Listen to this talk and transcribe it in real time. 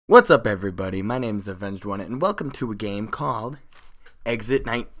What's up, everybody? My name is Avenged One, and welcome to a game called Exit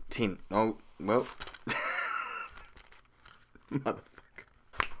 19. Oh, well. Motherfucker.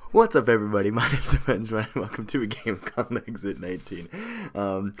 What's up, everybody? My name is Avenged One, and welcome to a game called Exit 19.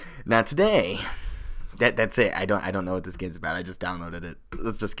 Now today, that's it. I don't know what this game's about. I just downloaded it.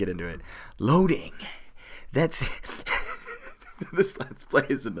 Let's just get into it. Loading. That's it. This Let's Play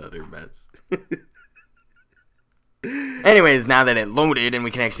is another mess. Anyways, now that it loaded and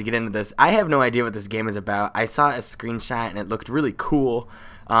we can actually get into this, I have no idea what this game is about. I saw a screenshot and it looked really cool.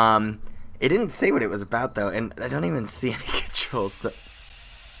 It didn't say what it was about though, and I don't even see any controls. So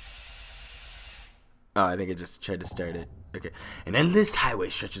oh, I think it just tried to start it. Okay. An endless highway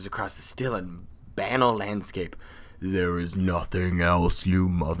stretches across the still and banal landscape. There is nothing else, you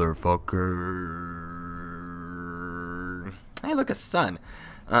motherfucker. Hey, look, a sun.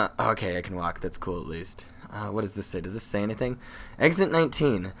 Okay, I can walk. That's cool at least. What does this say? Does this say anything? Exit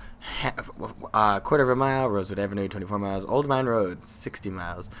 19. Quarter of a mile, Rosewood Avenue, 24 miles. Old Mine Road, 60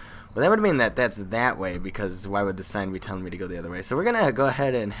 miles. Well, that would mean that that's that way, because why would the sign be telling me to go the other way? So we're going to go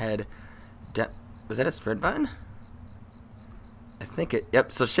ahead and head down. Was that a sprint button? I think it...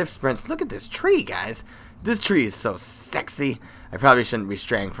 Yep, so shift sprints. Look at this tree, guys. This tree is so sexy. I probably shouldn't be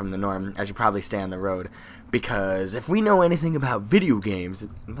straying from the norm. I should probably stay on the road. Because if we know anything about video games...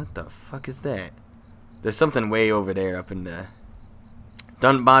 What the fuck is that? There's something way over there up in the...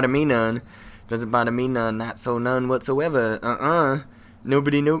 Doesn't bother me none. Doesn't bother me none. Not so none whatsoever.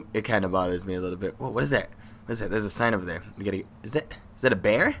 Nobody knew. It kind of bothers me a little bit. Whoa, what is that? What is that? There's a sign over there. You gotta... Is that a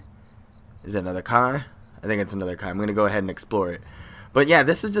bear? Is that another car? I think it's another car. I'm gonna go ahead and explore it. But yeah,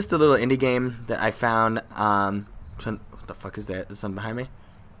 this is just a little indie game that I found. What the fuck is that? The sun behind me?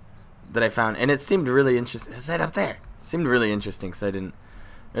 That I found, and it seemed really interesting. Is that up there? It seemed really interesting, so I didn't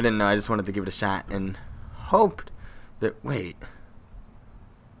know. I just wanted to give it a shot and hoped that... Wait.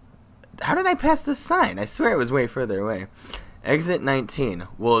 How did I pass this sign? I swear it was way further away. Exit 19.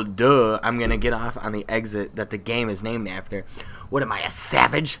 Well, duh. I'm going to get off on the exit that the game is named after. What am I, a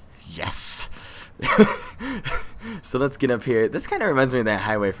savage? Yes. So let's get up here. This kind of reminds me of that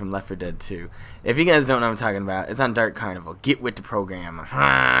highway from Left 4 Dead 2. If you guys don't know what I'm talking about, it's on Dark Carnival. Get with the program.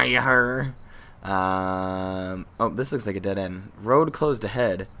 You heard? Oh, this looks like a dead end. Road closed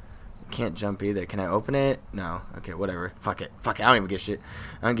ahead. Can't jump either. Can I open it? No. Okay, whatever. Fuck it. Fuck it. I don't even give shit.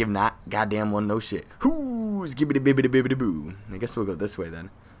 I don't give not goddamn one no shit. Who's gibbity bibbity bibbity boo? I guess we'll go this way then.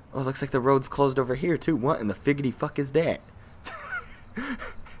 Oh, looks like the road's closed over here too. What in the figgity fuck is that?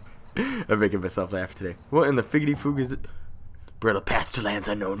 I'm making myself laugh today. What in the figgity foog is it? Brittle paths to lands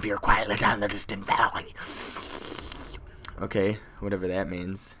unknown veer quietly down the distant valley. Okay, whatever that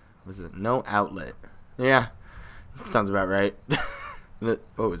means. Was it no outlet? Yeah, sounds about right.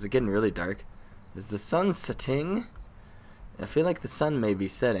 Oh, is it getting really dark? Is the sun setting? I feel like the sun may be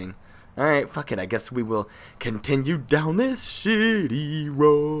setting. Alright, fuck it. I guess we will continue down this shitty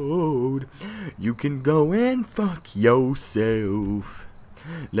road. You can go and fuck yourself.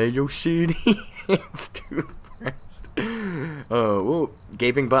 Lay your shitty hands to rest. Oh, whoa.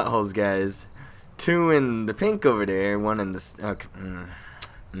 Gaping buttholes, guys. 2 in the pink over there. 1 in the... Okay.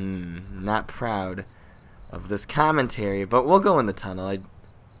 Not proud of this commentary, but we'll go in the tunnel.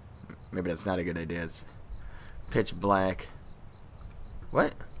 Maybe that's not a good idea. It's pitch black.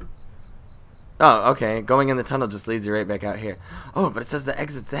 What? Oh, okay. Going in the tunnel just leads you right back out here. Oh, but it says the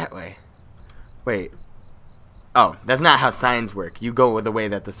exit's that way. Wait. Oh, that's not how signs work. You go the way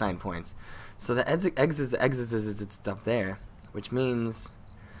that the sign points. So the exit is up there, which means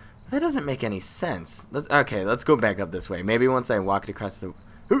that doesn't make any sense. Let's go back up this way. Maybe once I walked across the...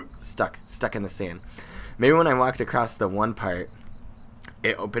 Stuck in the sand. Maybe when I walked across the one part,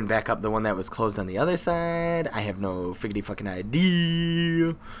 it opened back up the one that was closed on the other side. I have no figgity fucking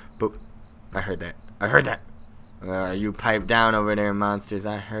idea. But I heard that. You pipe down over there, monsters.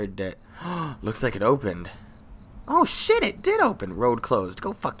 I heard that. Looks like it opened. Oh shit, it did open. Road closed.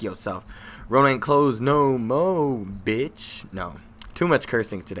 Go fuck yourself. Road ain't closed no mo, bitch. No. Too much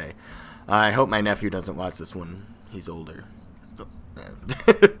cursing today. I hope my nephew doesn't watch this one. He's older.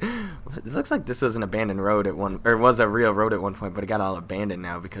 It looks like this was an abandoned road at one, or was a real road at one point, but it got all abandoned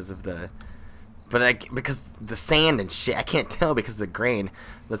now because of the, because the sand and shit. I can't tell because of the grain.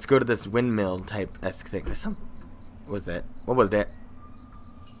 Let's go to this windmill type esque thing. There's some. What was that? What was that?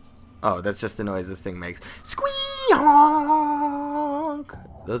 Oh, that's just the noise this thing makes. Squeak!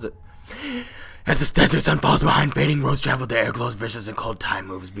 Those are. As the desert sun falls behind fading roads travel, the air glows vicious and cold. Time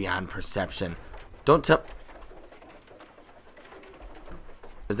moves beyond perception. Don't tell.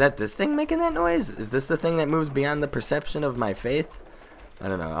 Is that this thing making that noise? Is this the thing that moves beyond the perception of my faith? I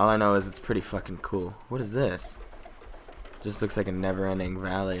don't know. All I know is it's pretty fucking cool. What is this? Just looks like a never-ending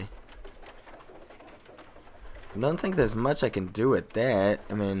valley. I don't think there's much I can do with that.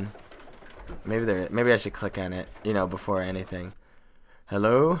 I mean, maybe I should click on it, you know, before anything.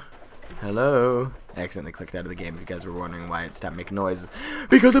 Hello? Hello? I accidentally clicked out of the game if you guys were wondering why it stopped making noises.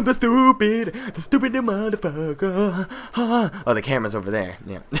 Because I'm the stupid motherfucker. Oh, the camera's over there.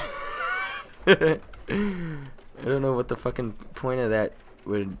 Yeah. I don't know what the fucking point of that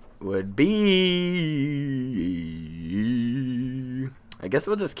would be. I guess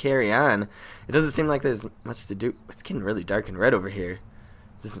we'll just carry on. It doesn't seem like there's much to do. It's getting really dark and red over here.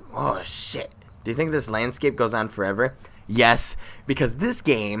 Oh shit. Do you think this landscape goes on forever? Yes, because this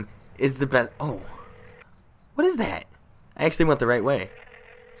game is the best. Oh, what is that? I actually went the right way.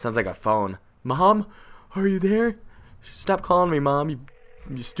 Sounds like a phone. Mom, are you there? Stop calling me, Mom.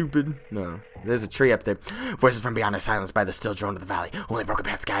 You stupid. No, there's a tree up there. Voices from beyond are silenced by the still drone of the valley. Only broken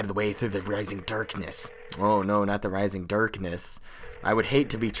paths guide the way through the rising darkness. Oh no, not the rising darkness. I would hate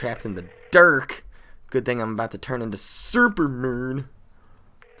to be trapped in the dark. Good thing I'm about to turn into Superman.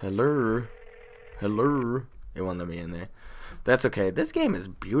 Hello. Hello. It won't let me in there. That's okay. This game is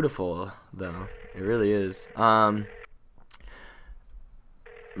beautiful, though. It really is.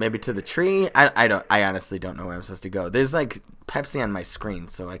 Maybe to the tree? I honestly don't know where I'm supposed to go. There's like Pepsi on my screen,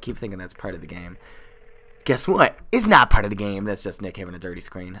 so I keep thinking that's part of the game. Guess what? It's not part of the game. That's just Nick having a dirty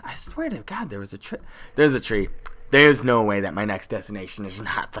screen. I swear to God, there's a tree. There's no way that my next destination is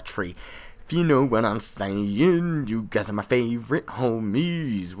not the tree. If you know what I'm saying, you guys are my favorite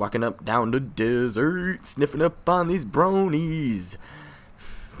homies. Walking up down the desert, sniffing up on these bronies.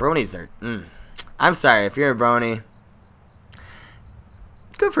 Bronies are, I'm sorry, if you're a brony,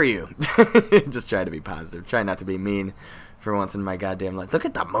 good for you. Just try to be positive. Try not to be mean for once in my goddamn life. Look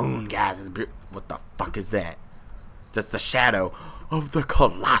at the moon, guys. It's beautiful. What the fuck is that? That's the shadow of the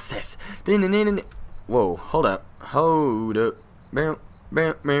Colossus. Whoa, hold up. Hold up.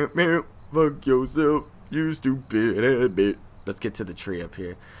 Fuck yourself, you stupid bitch. Let's get to the tree up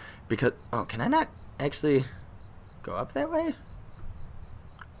here. Because, oh, can I not actually go up that way?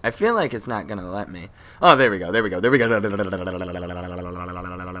 I feel like it's not gonna let me. Oh, there we go.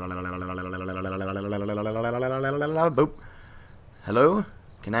 Boop. Hello?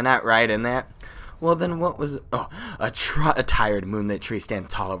 Can I not ride in that? Well, then what was it? Oh, a tired moonlit tree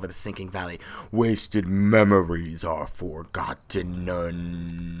stands tall over the sinking valley. Wasted memories are forgotten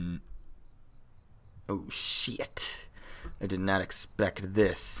none. Oh, shit. I did not expect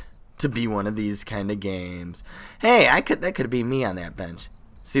this to be one of these kind of games. Hey, that could be me on that bench.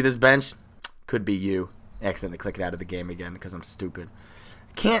 See this bench? Could be you. Accidentally clicked out of the game again because I'm stupid.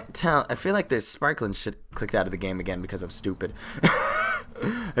 Can't tell. I feel like there's sparkling shit clicked out of the game again because I'm stupid.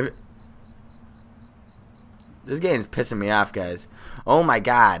 This game's pissing me off, guys. Oh my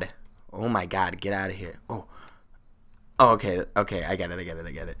god. Oh my god, get out of here. Oh, okay, I get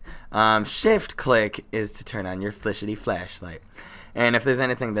it. Shift click is to turn on your flashity flashlight. And if there's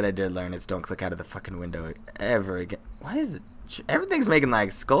anything that I did learn, it's don't click out of the fucking window ever again. Why is it? Everything's making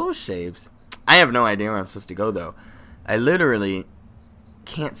like skull shapes. I have no idea where I'm supposed to go, though. I literally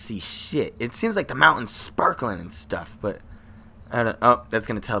can't see shit. It seems like the mountain's sparkling and stuff, but I don't. Oh, that's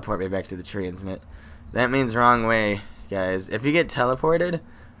gonna teleport me back to the tree, isn't it? That means wrong way, guys. If you get teleported,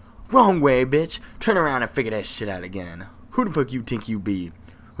 wrong way, bitch. Turn around and figure that shit out again. Who the fuck you think you be?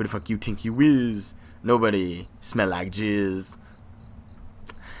 Who the fuck you think you is? Nobody smell like jizz.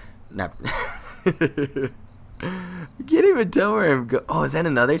 Not. I can't even tell where I'm going. Oh, is that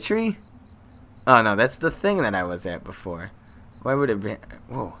another tree? Oh, no, that's the thing that I was at before. Why would it be?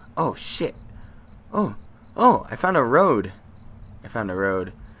 Whoa. Oh, shit. Oh, I found a road.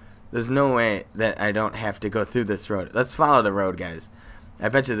 There's no way that I don't have to go through this road. Let's follow the road, guys. I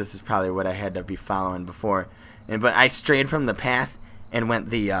bet you this is probably what I had to be following before. But I strayed from the path and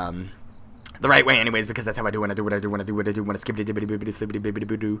went the right way anyways, because that's how I do when I do what I do when I skip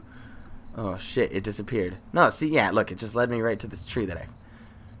it. Oh shit, it disappeared. No, see, yeah, look, it just led me right to this tree that I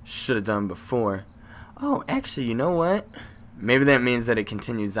should have done before. Oh, actually, you know what? Maybe that means that it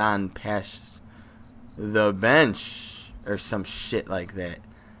continues on past the bench or some shit like that.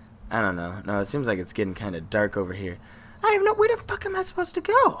 I don't know. No, it seems like it's getting kind of dark over here. I have no... Where the fuck am I supposed to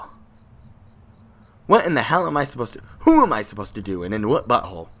go? What in the hell am I supposed to... Who am I supposed to do and in what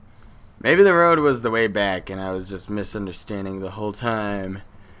butthole? Maybe the road was the way back and I was just misunderstanding the whole time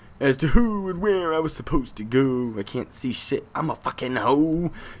as to who and where I was supposed to go. I can't see shit. I'm a fucking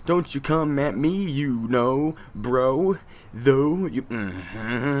hoe. Don't you come at me, you know, bro. Though you...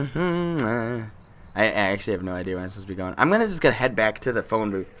 I actually have no idea where I'm supposed to be going. I'm gonna head back to the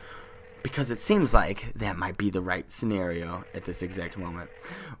phone booth Because it seems like that might be the right scenario at this exact moment.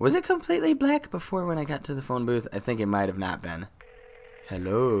 Was it completely black before when I got to the phone booth? I think it might have not been.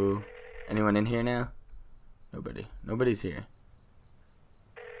 Hello? Anyone in here now? Nobody. Nobody's here.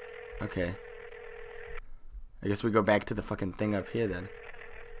 Okay. I guess we go back to the fucking thing up here then.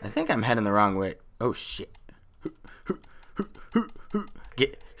 I think I'm heading the wrong way. Oh shit.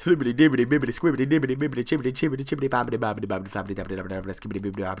 Get slibbity dibbity bibbity squibbity dibbity bibbity chibbity chibbity chibbity bobbity bobbity bobbity bobbity bobbity bobbity skibbity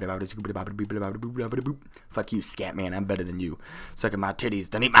bibbity bobbity bobbity squibbity bobbity bibbity bobbity bobbity boop. Fuck you, scat man. I'm better than you. Sucking my titties,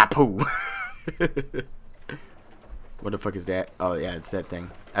 don't eat my poo. What the fuck is that? Oh yeah, it's that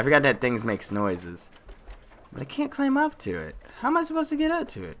thing. I forgot that thing makes noises. But I can't climb up to it. How am I supposed to get up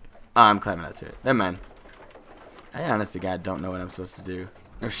to it? Oh, I'm climbing up to it. Never mind. I honest to God don't know what I'm supposed to do.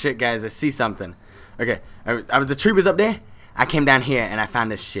 Oh shit, guys, I see something. Okay, the tree was up there. I came down here and I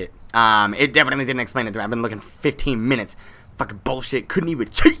found this shit. It definitely didn't explain it to me. I've been looking 15 minutes. Fucking bullshit. Couldn't even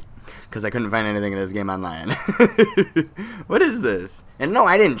cheat because I couldn't find anything in this game online. What is this? And no,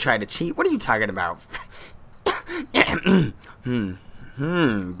 I didn't try to cheat. What are you talking about? Bet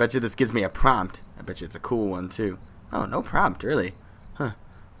you this gives me a prompt. I bet you it's a cool one too. Oh, no prompt, really? Huh.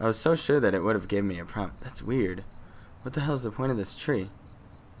 I was so sure that it would have given me a prompt. That's weird. What the hell is the point of this tree?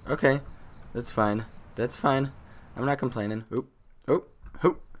 Okay, that's fine. That's fine. I'm not complaining. Oop, oop,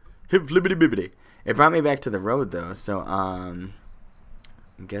 oop. Hip flippity bibbity. It brought me back to the road though, so I'm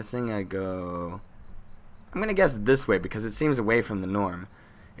guessing I go. I'm gonna guess this way because it seems away from the norm.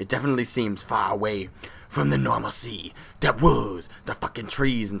 It definitely seems far away from the normalcy that was the fucking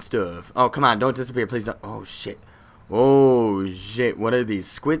trees and stuff. Oh, come on, don't disappear, please don't. Oh shit. Oh shit. What are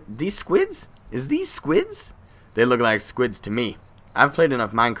these These squids? Is these squids? They look like squids to me. I've played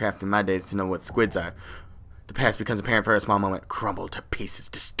enough Minecraft in my days to know what squids are. The past becomes apparent for a small moment. Crumble to pieces,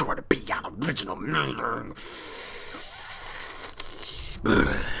 distorted beyond original meaning.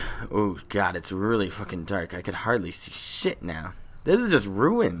 Oh god, it's really fucking dark. I could hardly see shit now. This is just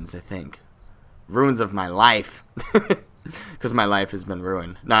ruins, I think. Ruins of my life. Because my life has been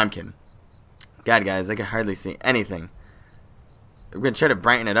ruined. No, I'm kidding. God, guys, I can hardly see anything. I'm going to try to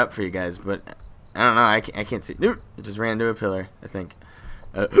brighten it up for you guys, but I don't know. I can't see. Nope. It just ran into a pillar, I think.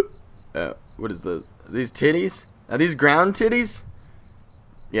 What is this? Are these titties? Are these ground titties?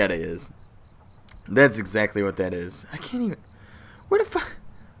 Yeah, it is. That's exactly what that is. I can't even. What the fuck?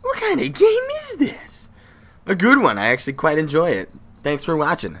 What kind of game is this? A good one. I actually quite enjoy it. Thanks for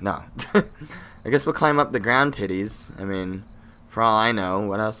watching. No. I guess we'll climb up the ground titties. I mean, for all I know,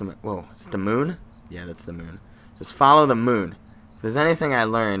 what else am I... Whoa, is it the moon? Yeah, that's the moon. Just follow the moon. If there's anything I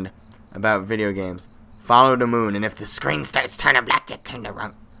learned about video games, follow the moon. And if the screen starts turning black, you turn the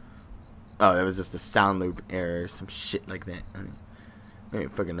wrong... Oh, that was just a sound loop error or some shit like that. I don't even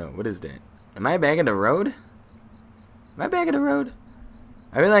fucking know. What is that? Am I back at the road? Am I back at the road?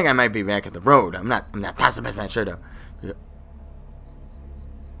 I feel like I might be back at the road. I'm not 1000% sure though.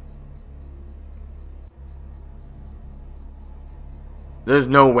 There's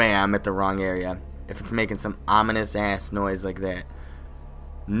no way I'm at the wrong area if it's making some ominous ass noise like that.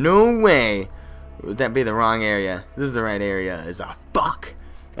 No way would that be the wrong area. This is the right area as a fuck.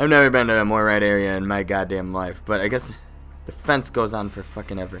 I've never been to a more right area in my goddamn life, but I guess the fence goes on for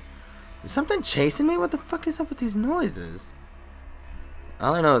fucking ever. Is something chasing me? What the fuck is up with these noises?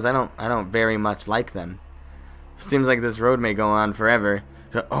 All I know is I don't very much like them. Seems like this road may go on forever.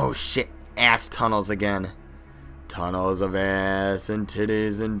 Oh shit, ass tunnels again. Tunnels of ass and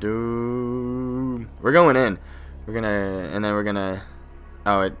titties and doom. We're going in. We're gonna.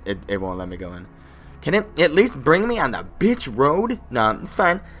 Oh, it won't let me go in. Can it at least bring me on the bitch road? No, it's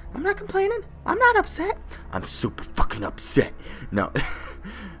fine. I'm not complaining. I'm not upset. I'm super fucking upset. No.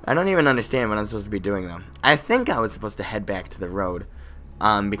 I don't even understand what I'm supposed to be doing though. I think I was supposed to head back to the road.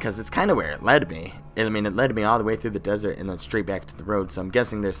 Because it's kind of where it led me. I mean, it led me all the way through the desert and then straight back to the road. So I'm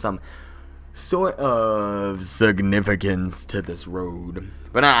guessing there's some sort of significance to this road.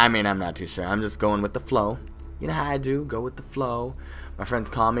 But I mean, I'm not too sure. I'm just going with the flow. You know how I do. Go with the flow. My friends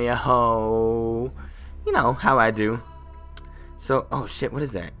call me a hoe. You know how I do. So, oh shit, what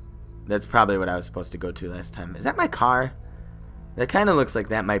is that? That's probably what I was supposed to go to last time. Is that my car? That kind of looks like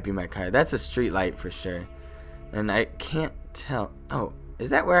that might be my car. That's a street light for sure. And I can't tell. Oh, is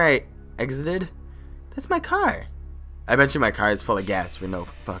that where I exited? That's my car. I bet you my car is full of gas for no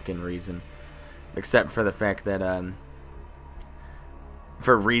fucking reason. Except for the fact that,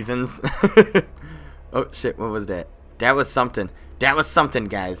 for reasons. Oh, shit, what was that? That was something. That was something,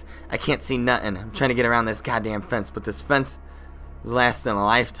 guys. I can't see nothing. I'm trying to get around this goddamn fence, but this fence is lasting a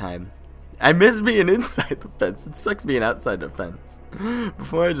lifetime. I miss being inside the fence. It sucks being outside the fence.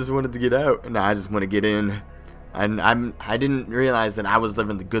 Before I just wanted to get out. Now I just want to get in. And I didn't realize that I was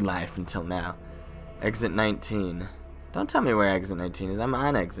living the good life until now. Exit 19. Don't tell me where exit 19 is. I'm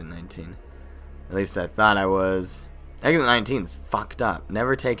on exit 19. At least I thought I was. Exit 19's fucked up.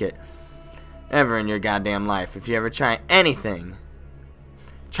 Never take it ever in your goddamn life. If you ever try anything,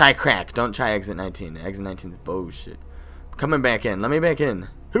 try crack. Don't try exit 19. Exit 19's bullshit. I'm coming back in. Let me back in.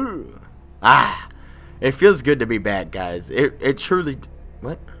 Ah! It feels good to be back, guys. It truly...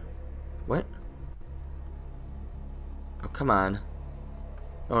 What? What? Oh, come on.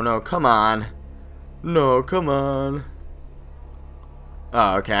 Oh, no, come on. No, come on.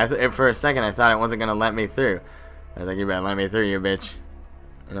 Oh, okay. For a second, I thought it wasn't going to let me through. I was like, you better let me through, you bitch.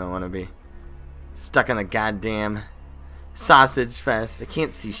 I don't want to be stuck in the goddamn sausage fest. I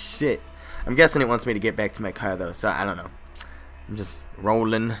can't see shit. I'm guessing it wants me to get back to my car, though, so I don't know. I'm just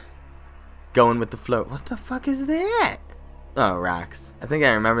rolling, going with the flow. What the fuck is that? Oh, rocks. I think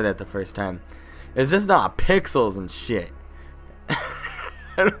I remember that the first time. It's just not pixels and shit.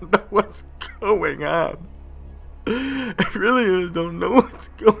 I don't know what's going on. I really don't know what's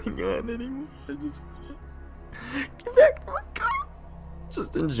going on anymore. I just want to get back to my car.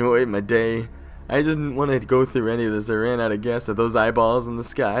 Just enjoy my day. I didn't want to go through any of this. I ran out of gas. Are those eyeballs in the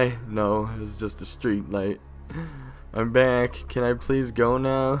sky? No, it's just a street light. I'm back. Can I please go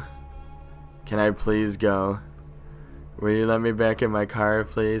now? Can I please go? Will you let me back in my car,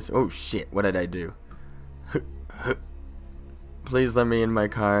 please? Oh shit, what did I do? Please let me in my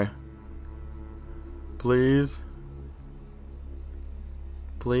car. Please?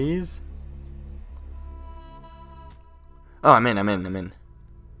 Please? Oh, I'm in.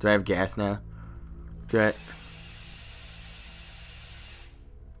 Do I have gas now? Do I...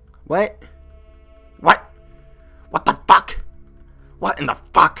 What? What? What the fuck? What in the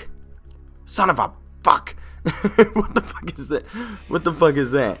fuck? Son of a fuck. What the fuck is that? What the fuck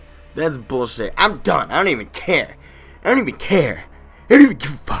is that? That's bullshit. I'm done. I don't even care. I don't even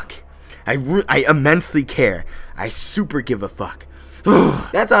give a fuck. I immensely care. I super give a fuck.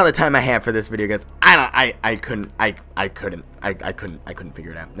 That's all the time I have for this video, guys. I couldn't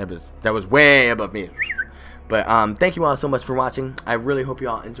figure it out. That was way above me. But thank you all so much for watching. I really hope you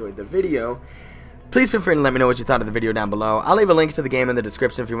all enjoyed the video. Please feel free to let me know what you thought of the video down below. I'll leave a link to the game in the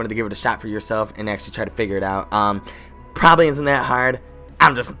description if you wanted to give it a shot for yourself and actually try to figure it out. Probably isn't that hard.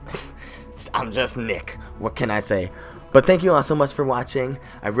 I'm just Nick. What can I say? But thank you all so much for watching.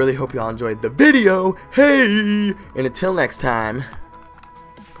 I really hope you all enjoyed the video. Hey! And until next time,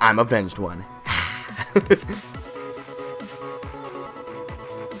 I'm Avenged One.